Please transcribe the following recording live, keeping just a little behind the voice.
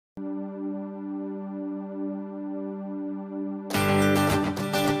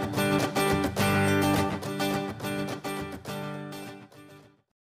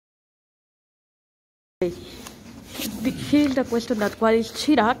Here's the question that what is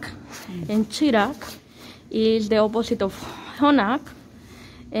Silhak? And Silhak is the opposite of Honak,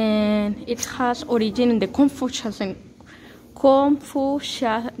 and it has origin in the Confucianism.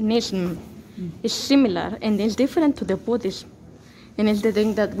 Is similar and is different to the Buddhism, and it's the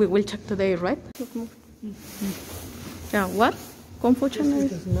thing that we will check today, right? Yeah, what? Confucianism?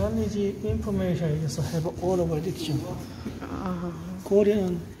 Because knowledge information is have all over diction.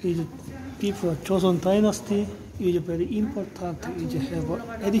 Korean is before Joseon dynasty is very important. Is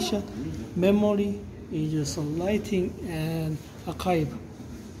have edition, memory, is writing and archive.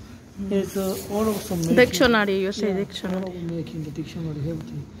 It's all of some dictionary. You say dictionary. All of making the dictionary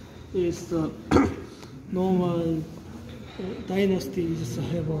everything. It's the normal dynasty just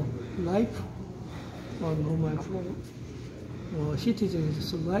have a life or normal or citizen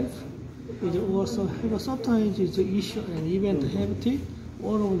is life. It also have sometimes it's issue and event everything.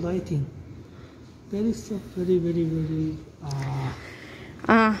 All of writing. That is a very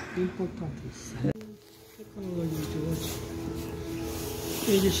important. Technology to watch.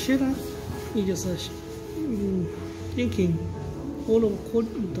 It is Shira. It is thinking. All of the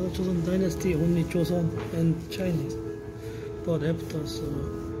Joseon dynasty only Joseon and Chinese, but after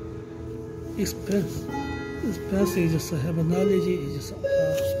expense is just have a knowledge is just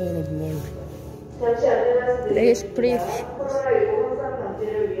all of world. This brief.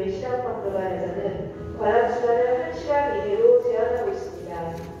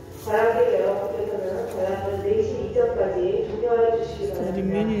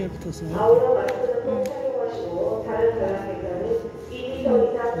 Many after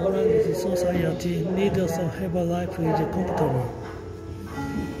Korean society needs to have a life which is comfortable.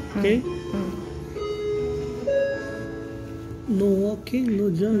 Okay? No working, no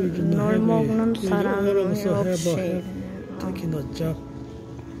job, no 먹는 사람이 없이 taking a job.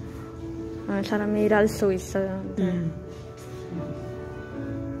 사람이 일할 수 있어요.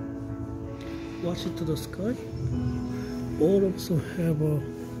 Watch it to the sky. All of them have a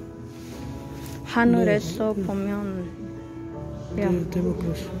하늘에서 보면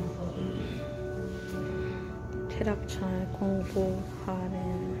democracy. 철학자의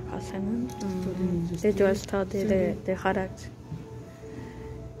공부하는 가서는 they just study the hierarchy.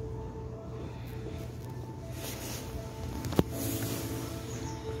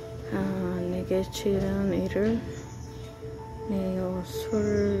 내게 치른 일을 내어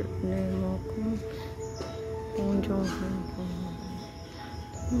술 내먹고 온종한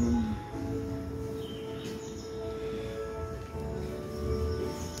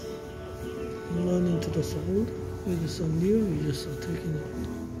Learning to the soul, it is so new, you just are taking it.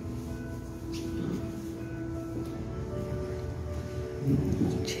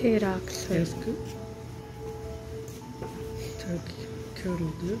 철학설. That's good. Take care of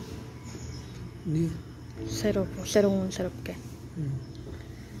that. New. 새롭게.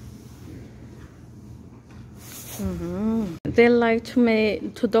 They like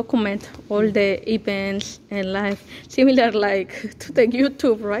to document all the events and life, similar like to the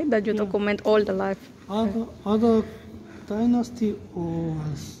YouTube, right? That you document all the life. Other dynasty or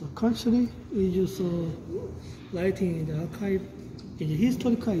country is just writing in the archive. In the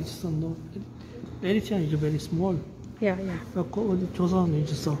historical, it's no. Edition is very small. Yeah. But Joseon is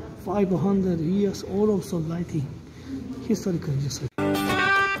just 500 years all of the writing. Historical is just.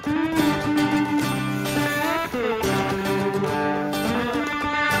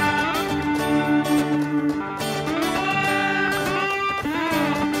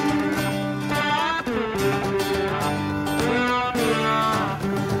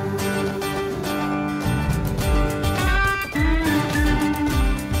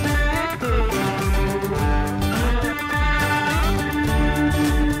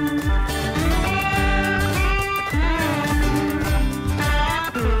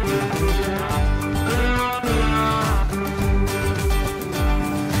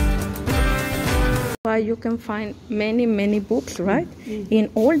 You can find many books, right? In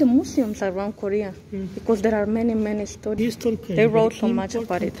all the museums around Korea, because there are many stories. They wrote so much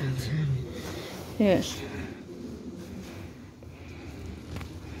about it. Yes.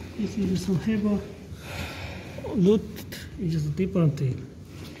 If you just have a root, it's just different thing.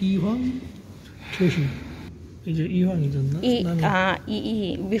 이황, 조심. 이제 이황이잖아.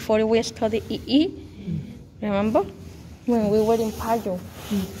 이. Before we study 이, remember? When we were in Payo,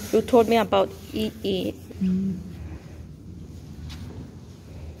 you told me about 이.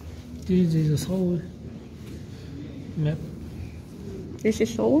 This is a Seoul map. This is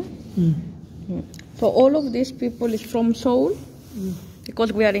Seoul? So all of these people is from Seoul?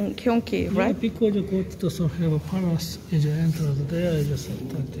 Because we are in Gyeonggi, right? Yeah, because you go to the have a palace, is entered there, is just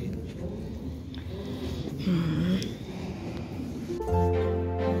started.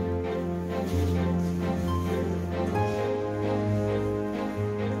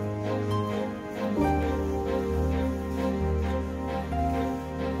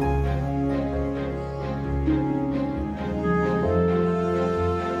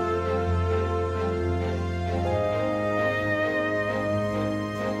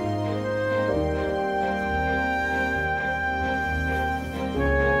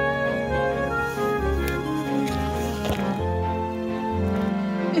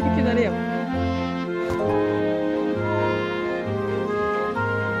 기다려.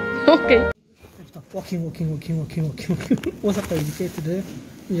 Okay. After walking. Osaka is located.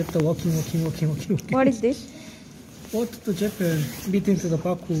 You have to walking. What is this? Go to Japan, meeting to the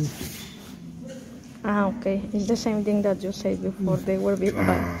Baku. Ah, okay. It's the same thing that you said before. They were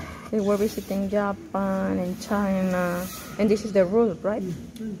visiting Japan and China, and this is the rule, right?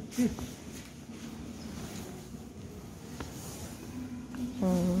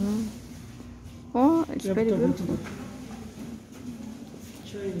 Oh, it's very beautiful.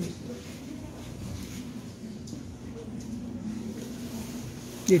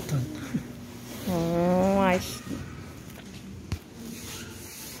 Return. Oh, I see.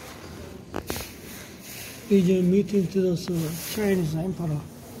 Is a meeting to the Chinese emperor.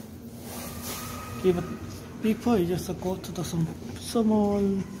 But before you just go to the small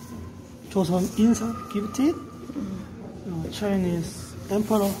Joseon insa, give it. Chinese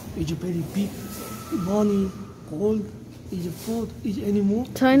emperor is very big. Money, gold, is food, is anymore.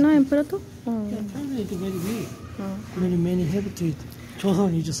 China emperor? Oh. Yeah, China is very big. Many have it.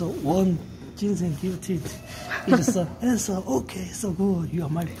 Joseon is just one ginseng give it. It's just answer, okay, so good. You are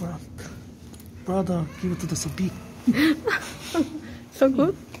my brother. Give it to the so big. So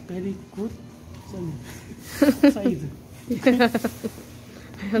good? Very good. Size. I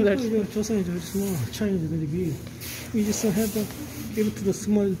understand. Joseon is very small. China is very big. We just have to give it to the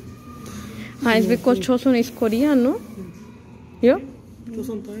small. Ah, it's because Joseon is Korean, no? Yeah?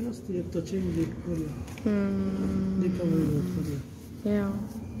 Joseon dynasty have to change the Korea. They come with Korea. Yeah.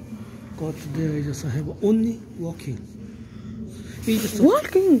 Got there, I just have only walking.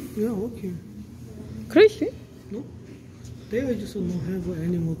 Walking? Yeah, walking. Crazy? No? There I just don't have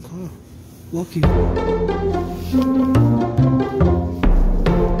any more car. Walking.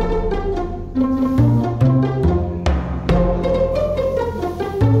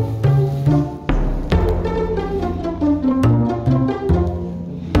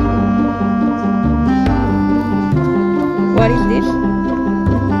 What is this?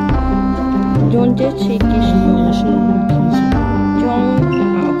 존재 지키시오.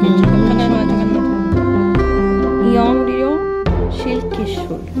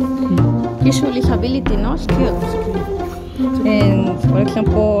 Kisul is ability, no? Skill. And for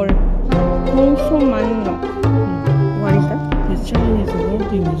example, 동소만노. What is that? It's Chinese word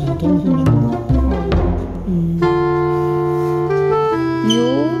is 동소만노.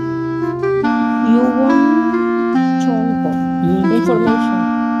 유원 정보. Information.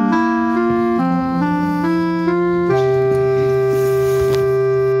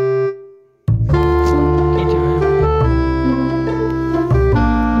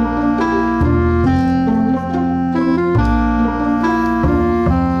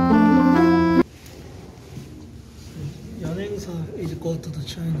 Is go to the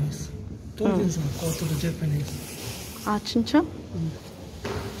Chinese. 동진사 go to the Japanese. 아, 진짜?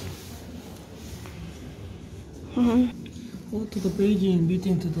 Go to the Beijing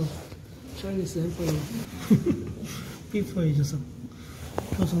meeting to the Chinese emperor. People is just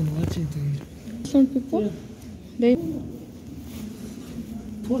person watching the. Some people? Yeah. They.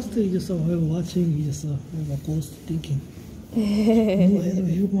 First is just watching, is just have a ghost thinking. No, I have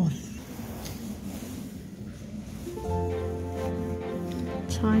human.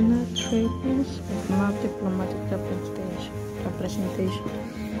 China travels with map diplomatic representation.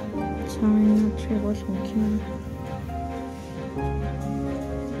 China travels with China.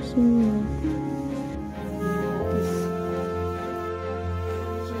 It's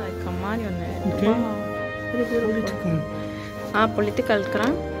like a marionette. Okay. Wow. Very beautiful. Political. Ah, political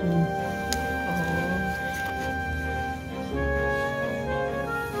crown?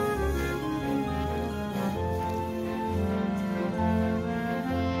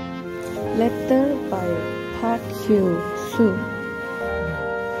 Letter by Park Hyu-soo.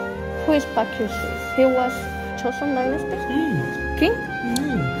 Who is Park Hyu-soo? He was Joseon dynasty? King?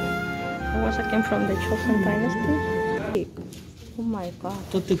 He was a king from the Joseon dynasty? Oh my god.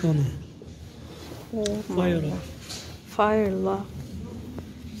 Oh my god. Fire law.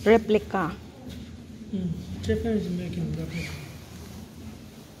 Replica. Japan is making replica.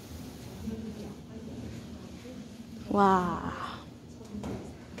 Wow.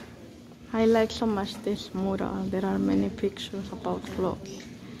 I like so much this mural. There are many pictures about clothes.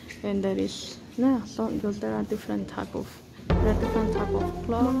 And there is, yeah, so there are different type of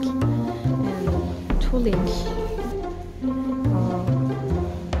clothes and toolings.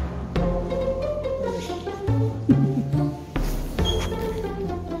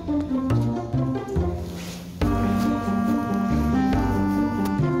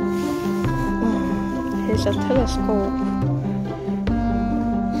 Here's a telescope.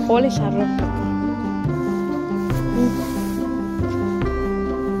 All is a replica.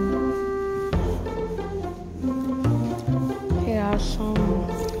 Here are some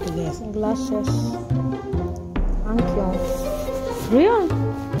glasses. 안경. Real?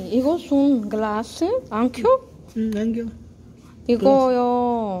 이것은 glass? 안경? 안경.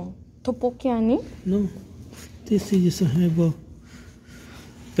 이거요. 떡볶이 아니? No. This is have a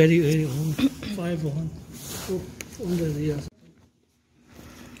very old 500 years.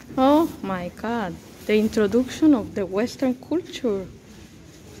 Oh my God, the introduction of the Western culture.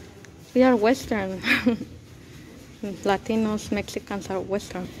 We are Western. Latinos, Mexicans are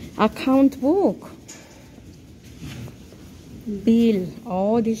Western. Account book. Bill.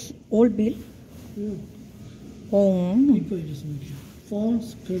 Oh, this old bill? Yeah. Oh. People just make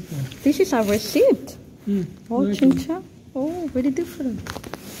phones, paper. This is a receipt. Oh, Like 진짜? Oh, very different.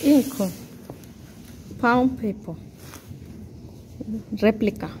 Ink. Pound paper.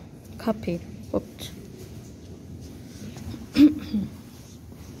 Replica. Copy. Oops.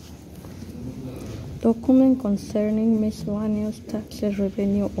 Document concerning miscellaneous taxes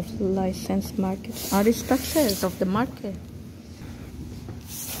revenue of the licensed market. Are these taxes of the market?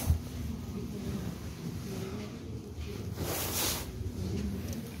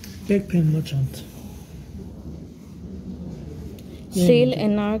 Backpack merchant. Seal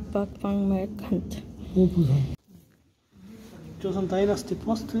and art backpack merchant. Joseon Dynasty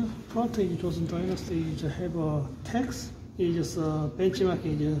front is Joseon Dynasty is have a tax is benchmark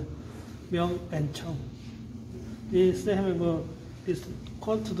is Myung and Chung. This they have a this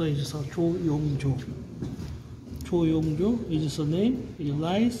culture is Joyongjo. Joyongjo is a name. It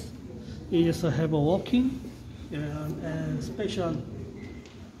lies. It just have a walking and special.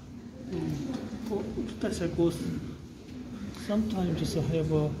 That's a goes. Sometimes just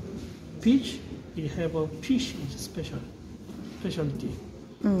have a peach. It have a fish. It's specialty.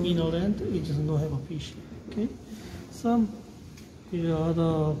 In our land, it does not have a fish. Okay. Some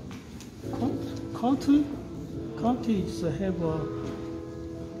other country just have a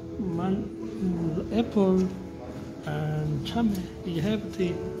apple and chame. It have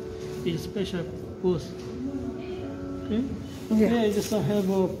the special goods. Okay. Yeah, it just have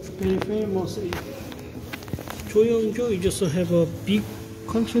a very famous. Joyongjo, you just have a big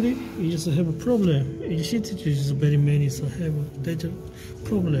country, you just have a problem. In cities, is very many so have that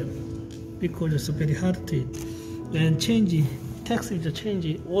problem because it's very hard to and changing tax is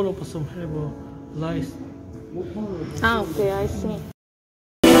changing. All of us have a life. Ah, okay, I see.